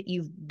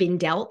you've been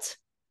dealt,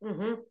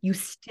 you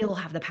still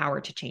have the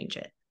power to change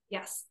it.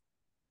 Yes.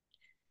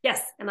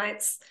 And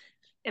it's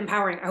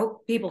empowering. I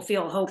hope people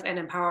feel hope and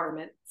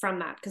empowerment from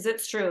that, because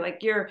it's true. Like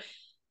your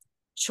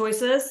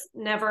choices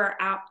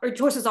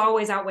choices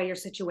always outweigh your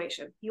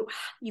situation.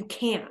 You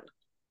can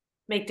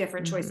make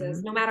different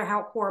choices no matter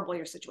how horrible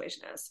your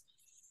situation is.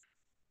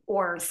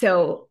 Or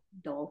so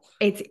dull.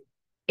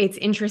 It's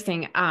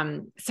interesting.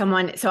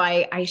 So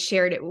I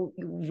shared it.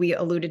 We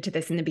alluded to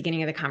this in the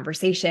beginning of the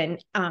conversation.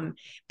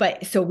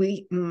 But so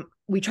we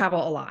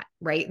travel a lot,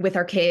 right? With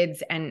our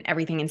kids and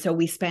everything. And so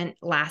we spent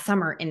last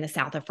summer in the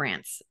south of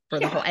France for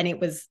the whole, and it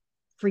was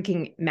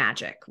freaking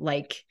magic.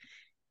 Like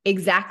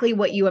exactly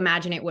what you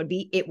imagine it would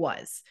be. It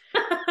was.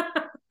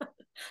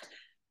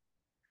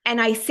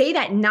 And I say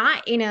that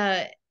not in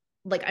a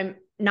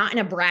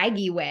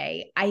braggy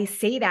way. I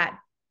say that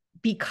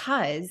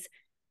because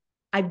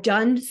I've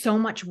done so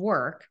much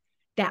work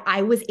that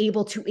I was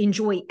able to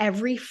enjoy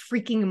every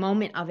freaking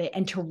moment of it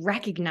and to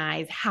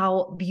recognize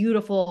how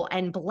beautiful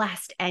and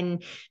blessed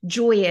and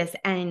joyous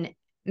and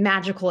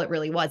magical it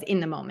really was in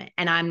the moment.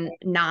 And I'm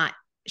not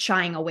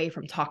shying away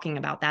from talking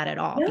about that at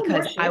all,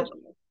 No,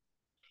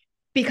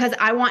 because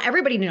I want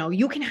everybody to know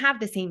you can have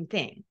the same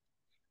thing,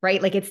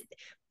 right? Like it's,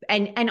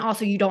 and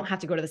also you don't have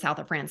to go to the south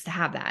of France to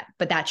have that,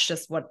 but that's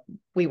just what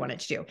we wanted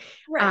to do.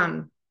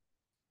 right.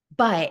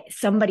 But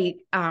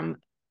somebody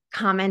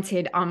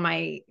commented on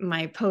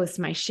my post,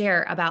 my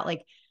share about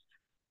like,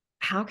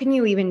 how can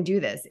you even do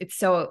this? It's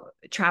so,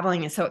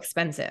 traveling is so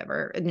expensive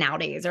or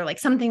nowadays, or like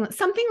something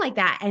like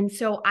that. And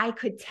so I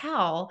could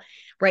tell,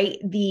 right?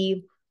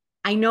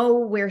 I know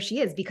where she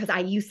is because I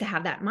used to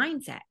have that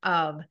mindset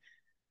of,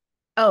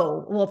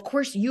 oh, well, of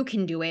course you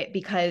can do it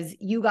because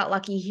you got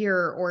lucky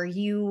here, or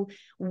you,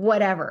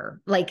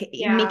 whatever, like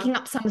Yeah. making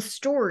up some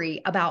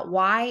story about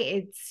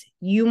why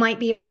you might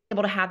be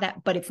able to have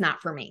that, but it's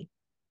not for me.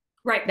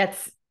 Right.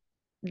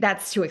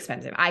 That's too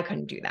expensive. I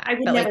couldn't do I that.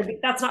 would But never like, be,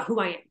 that's not who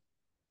I am.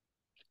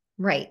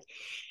 right.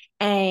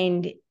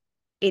 And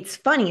it's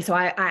funny. So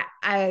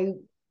I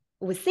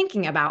was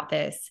thinking about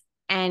this,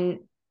 and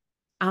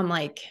I'm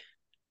like,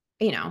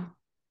 you know,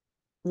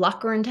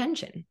 luck or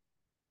intention,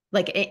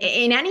 like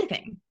in Yeah.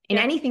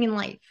 anything in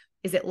life,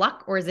 is it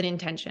luck or is it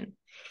intention?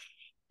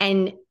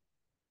 And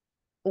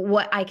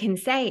what I can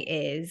say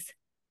is,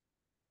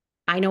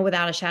 I know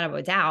without a shadow of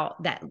a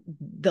doubt that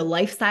the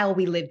lifestyle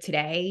we live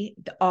today,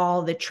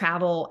 all the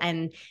travel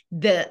and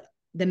the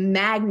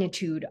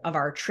magnitude of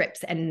our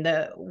trips and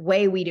the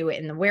way we do it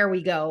and the where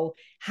we go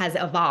has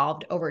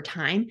evolved over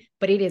time,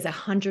 but it is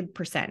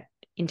 100%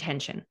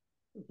 intention.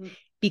 Mm-hmm.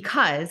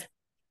 Because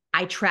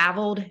I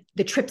traveled,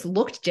 the trips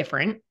looked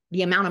different.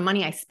 The amount of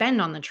money I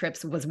spend on the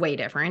trips was way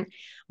different,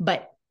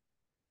 but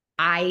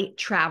I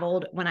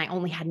traveled when I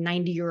only had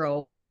 90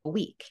 euro a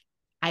week.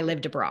 I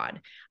lived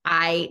abroad.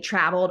 I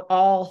traveled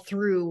all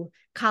through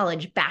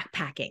college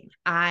backpacking.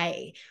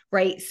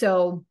 Right.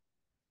 So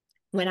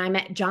when I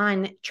met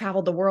John,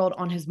 traveled the world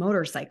on his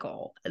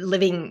motorcycle,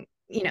 living,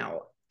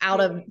 out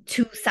of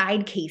 2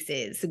 side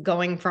cases,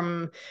 going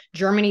from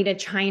Germany to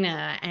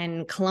China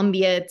and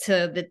Colombia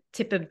to the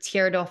tip of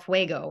Tierra del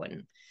Fuego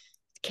and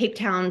Cape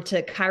Town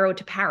to Cairo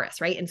to Paris.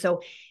 Right. And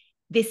so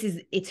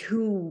it's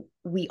who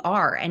we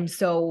are. And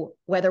so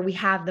whether we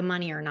have the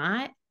money or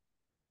not,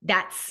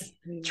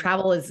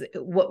 travel is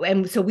what,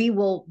 and so we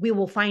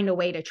will find a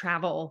way to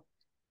travel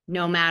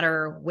no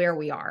matter where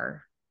we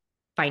are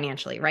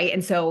financially. Right.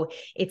 And so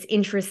it's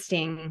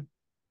interesting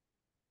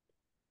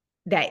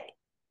that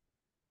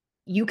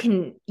you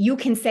can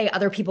say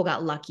other people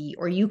got lucky,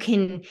 or you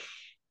can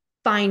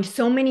find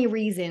so many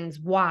reasons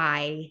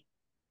why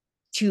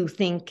to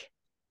think,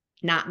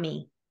 not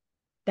me.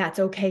 That's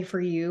okay for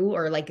you,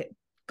 or like,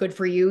 good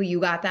for you, you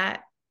got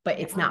that,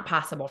 but it's not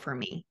possible for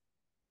me.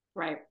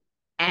 Right.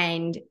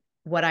 And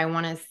what I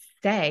want to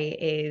say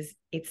is,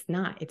 it's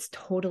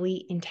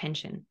totally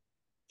intention.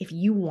 If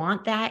you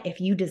want that, if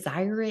you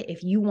desire it,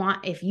 if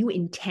you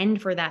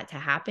intend for that to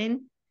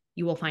happen,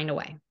 you will find a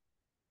way.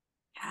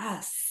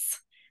 Yes.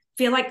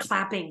 Feel like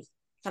clapping,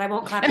 but I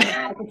won't clap in the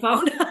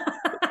microphone.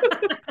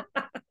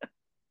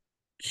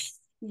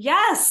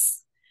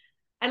 Yes.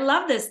 I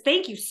love this.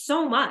 Thank you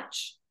so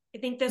much. I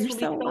think this You're will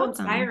be so so welcome.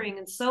 inspiring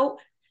and so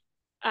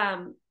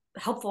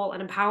helpful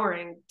and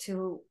empowering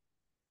to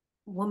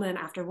woman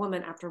after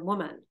woman after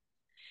woman.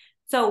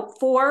 So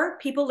for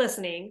people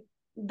listening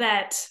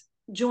that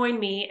join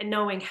me in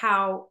knowing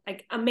how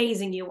like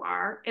amazing you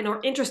are and are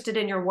interested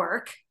in your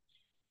work,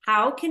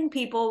 how can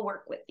people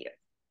work with you?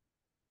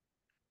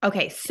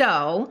 Okay,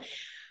 so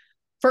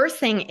first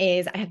thing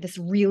is, I have this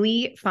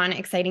really fun,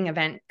 exciting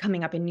event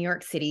coming up in New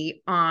York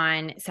City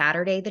on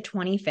Saturday, the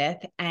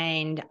 25th.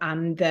 And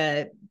I'm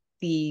the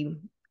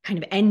kind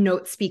of end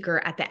note speaker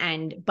at the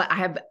end, but I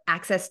have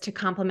access to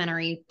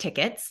complimentary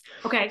tickets.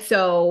 Okay.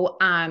 So,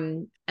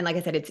 and like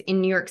I said, it's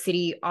in New York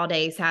City all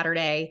day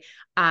Saturday.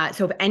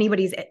 So if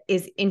anybody's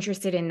is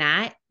interested in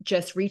that,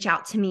 just reach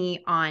out to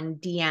me on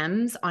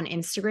DMs on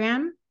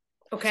Instagram.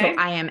 Okay. So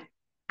I am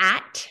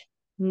at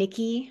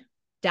Nikki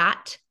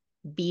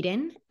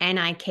Beden,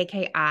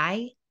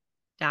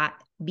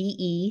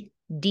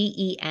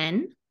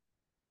 NIKKI.BEDEN.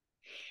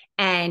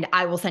 And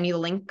I will send you the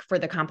link for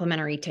the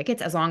complimentary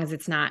tickets as long as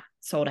it's not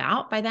sold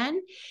out by then.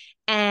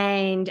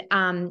 And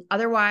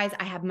otherwise,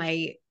 I have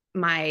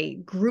my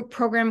group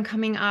program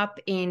coming up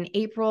in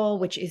April,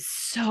 which is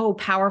so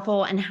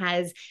powerful and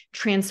has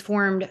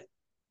transformed,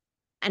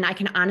 and I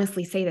can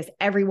honestly say this,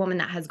 every woman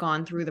that has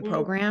gone through the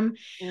program.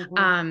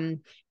 Mm-hmm.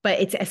 But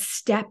it's a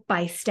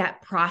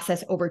step-by-step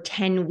process over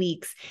 10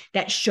 weeks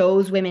that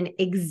shows women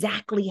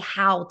exactly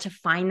how to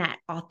find that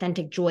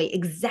authentic joy,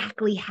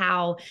 exactly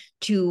how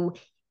to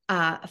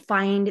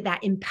find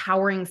that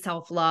empowering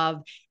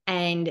self-love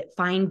and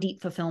find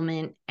deep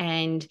fulfillment.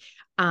 And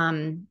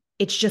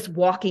it's just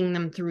walking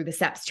them through the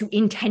steps to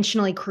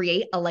intentionally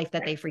create a life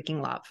that they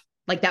freaking love.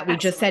 Like that we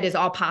just said is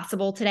all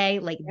possible today.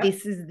 Like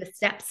this is the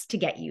steps to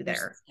get you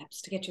there.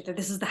 Steps to get you there.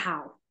 This is the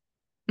how.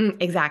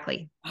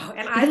 Exactly. Oh,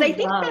 and because I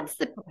think that's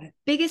the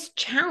biggest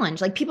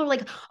challenge. Like people are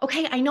like,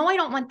 okay, I know I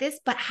don't want this,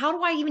 but how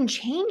do I even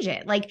change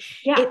it? Like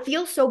it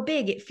feels so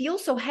big. It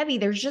feels so heavy.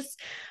 There's just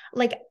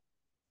like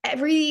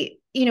every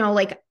you know,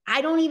 like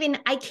I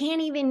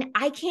can't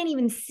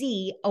even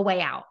see a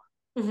way out.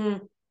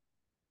 Mm-hmm.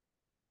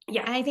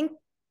 Yeah. And I think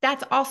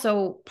that's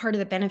also part of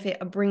the benefit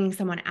of bringing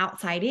someone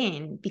outside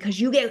in, because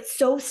you get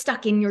so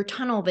stuck in your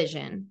tunnel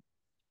vision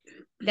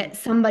that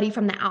somebody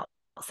from the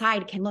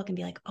outside can look and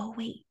be like, oh,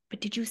 wait, but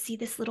did you see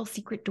this little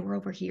secret door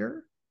over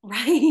here?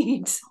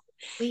 Right.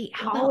 Wait, We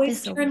how about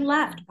always this over turn here?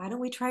 left. Why don't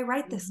we try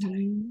right this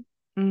time?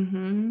 Mm-hmm.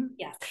 Mm-hmm.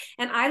 Yes.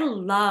 And I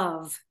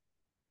love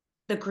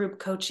the group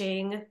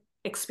coaching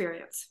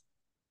experience.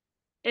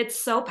 It's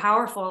so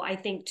powerful, I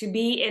think, to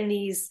be in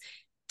these,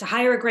 to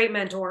hire a great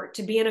mentor,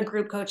 to be in a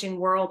group coaching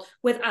world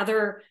with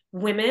other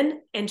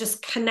women and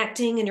just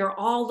connecting, and you're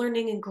all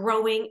learning and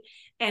growing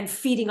and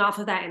feeding off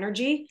of that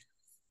energy.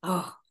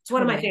 Oh, it's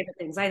one of my Totally. favorite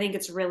things. I think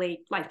it's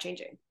really life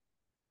changing.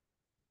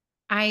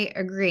 I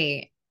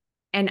agree.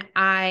 And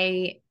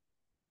I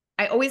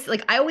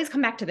always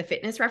come back to the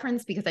fitness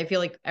reference because I feel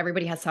like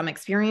everybody has some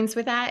experience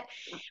with that.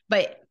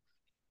 But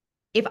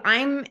if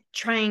I'm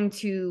trying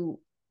to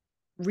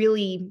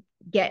really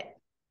get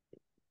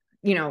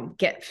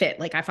fit,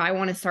 like if I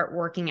want to start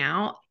working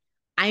out,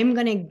 I'm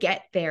going to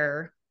get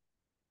there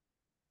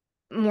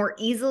more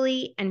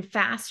easily and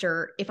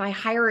faster if I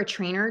hire a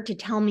trainer to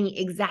tell me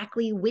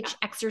exactly which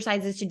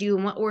exercises to do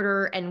in what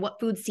order and what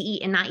foods to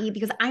eat and not eat,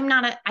 because I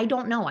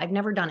don't know. I've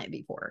never done it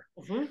before.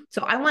 Mm-hmm.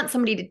 So I want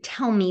somebody to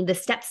tell me the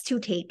steps to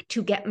take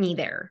to get me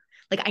there.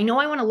 Like, I know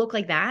I want to look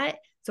like that.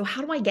 So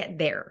how do I get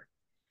there?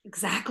 And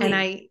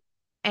Exactly.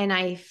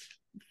 I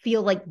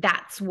feel like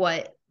that's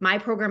what my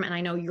program, and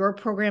I know your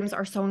programs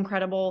are so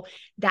incredible.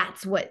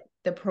 That's what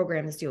the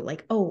programs do.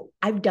 Like, oh,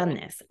 I've done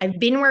this. I've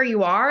been where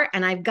you are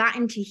and I've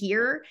gotten to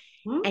here,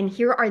 Mm-hmm. and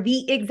here are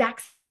the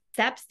exact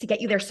steps to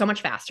get you there so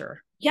much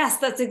faster. Yes,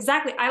 that's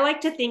exactly. I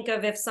like to think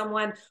of if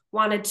someone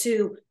wanted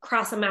to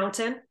cross a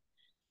mountain,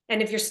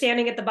 and if you're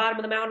standing at the bottom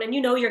of the mountain and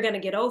you know you're going to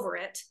get over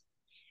it,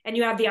 and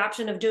you have the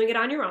option of doing it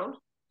on your own,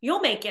 you'll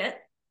make it.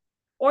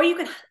 Or you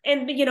can,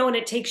 and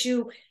it takes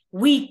you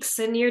weeks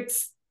and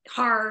it's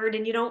hard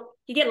and you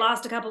get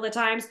lost a couple of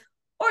times.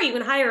 Or you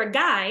can hire a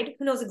guide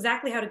who knows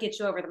exactly how to get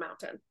you over the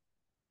mountain.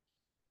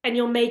 And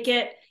you'll make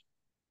it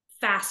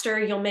faster,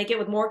 you'll make it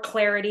with more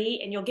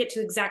clarity, and you'll get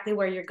to exactly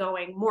where you're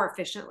going more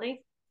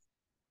efficiently.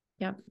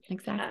 Yep,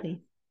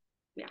 exactly.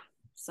 Yeah.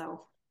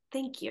 So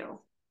thank you.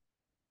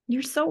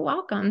 You're so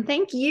welcome.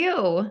 Thank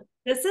you.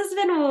 This has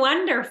been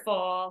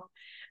wonderful.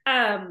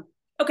 Um,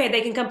 okay,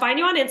 they can come find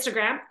you on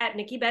Instagram at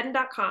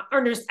nikkibeden.com,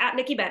 or just at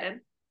Nikki Beden.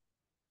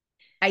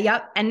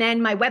 Yep. And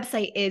then my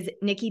website is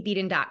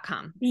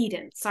nikkibeden.com.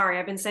 Beden. Sorry,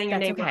 I've been saying your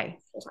That's name okay.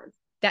 wrong.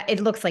 That it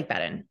looks like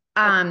Beden.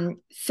 Okay.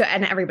 So,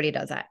 and everybody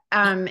does that.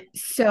 And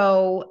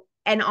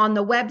on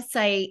the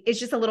website, it's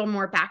just a little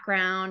more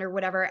background or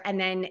whatever. And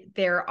then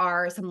there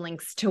are some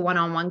links to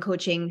one-on-one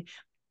coaching.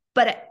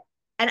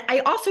 And I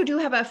also do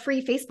have a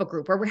free Facebook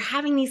group where we're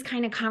having these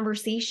kind of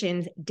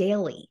conversations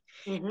daily,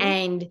 Mm-hmm.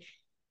 and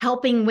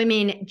helping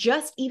women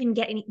just even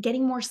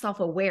getting more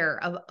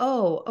self-aware of,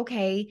 oh,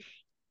 okay,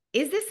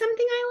 is this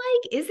something I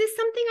like? Is this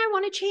something I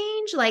want to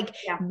change? Like,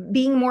 Yeah.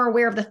 being more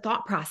aware of the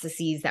thought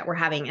processes that we're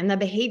having and the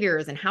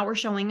behaviors and how we're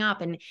showing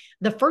up. And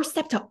the first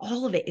step to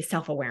all of it is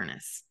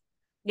self-awareness.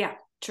 Yeah,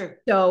 true.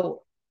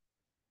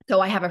 So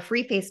I have a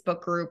free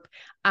Facebook group,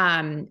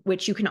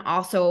 which you can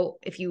also,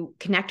 if you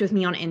connect with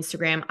me on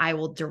Instagram, I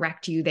will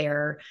direct you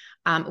there.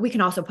 We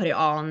can also put it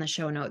all in the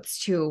show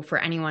notes too for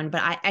anyone,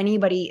 but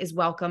anybody is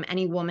welcome.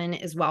 Any woman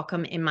is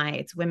welcome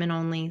it's women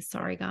only.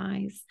 Sorry,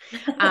 guys.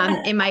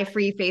 In my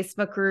free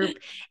Facebook group.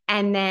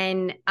 And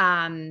then,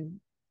 the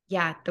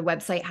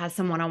website has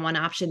some one-on-one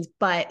options,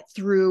 but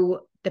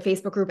through the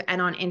Facebook group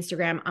and on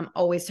Instagram, I'm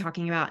always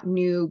talking about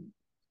new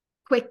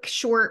quick,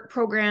 short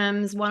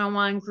programs,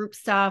 one-on-one group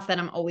stuff that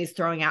I'm always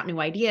throwing out new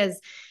ideas.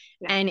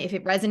 Yeah. And if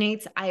it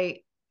resonates,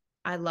 I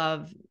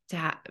love to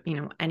have,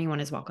 anyone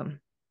is welcome.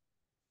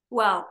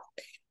 Well,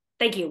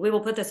 thank you. We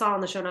will put this all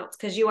in the show notes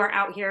because you are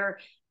out here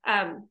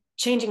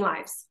changing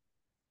lives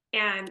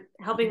and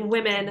helping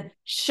women,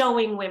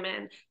 showing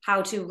women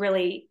how to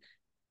really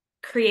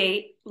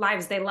create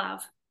lives they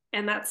love.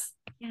 And that's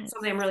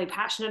something I'm really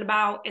passionate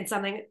about, and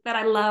something that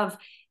I love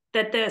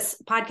that this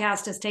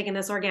podcast has taken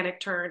this organic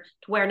turn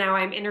to where now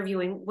I'm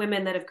interviewing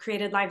women that have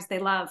created lives they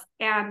love,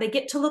 and they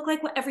get to look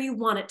like whatever you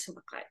want it to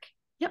look like.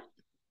 Yep.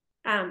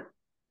 And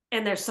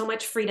there's so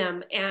much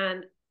freedom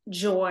and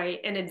joy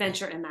and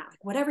adventure in that.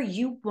 Like, whatever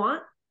you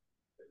want,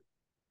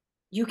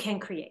 you can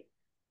create.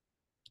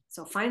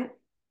 So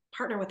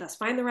partner with us,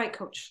 find the right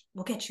coach.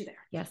 We'll get you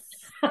there. Yes.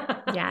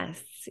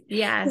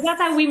 Yes.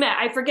 That's how we met.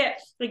 I forget,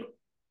 like,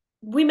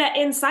 we met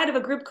inside of a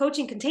group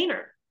coaching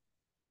container.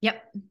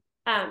 Yep.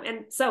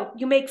 And so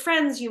you make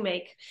friends, you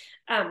make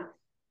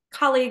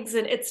colleagues,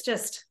 and it's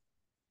just,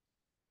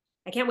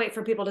 I can't wait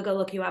for people to go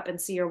look you up and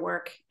see your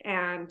work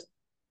and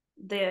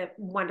the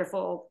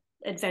wonderful,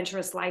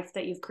 adventurous life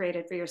that you've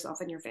created for yourself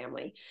and your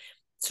family.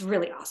 It's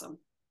really awesome.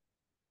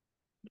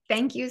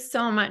 Thank you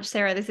so much,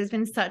 Sarah. This has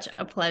been such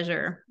a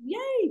pleasure.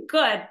 Yay,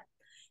 good.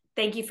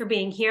 Thank you for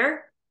being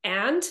here,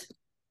 and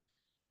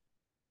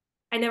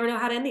I never know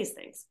how to end these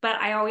things. But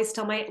I always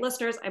tell my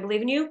listeners, I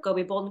believe in you. Go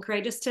be bold and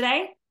courageous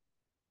today.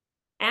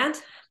 And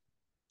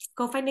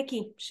go find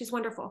Nikki. She's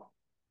wonderful.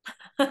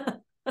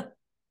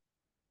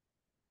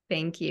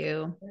 Thank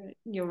you.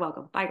 You're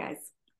welcome. Bye, guys.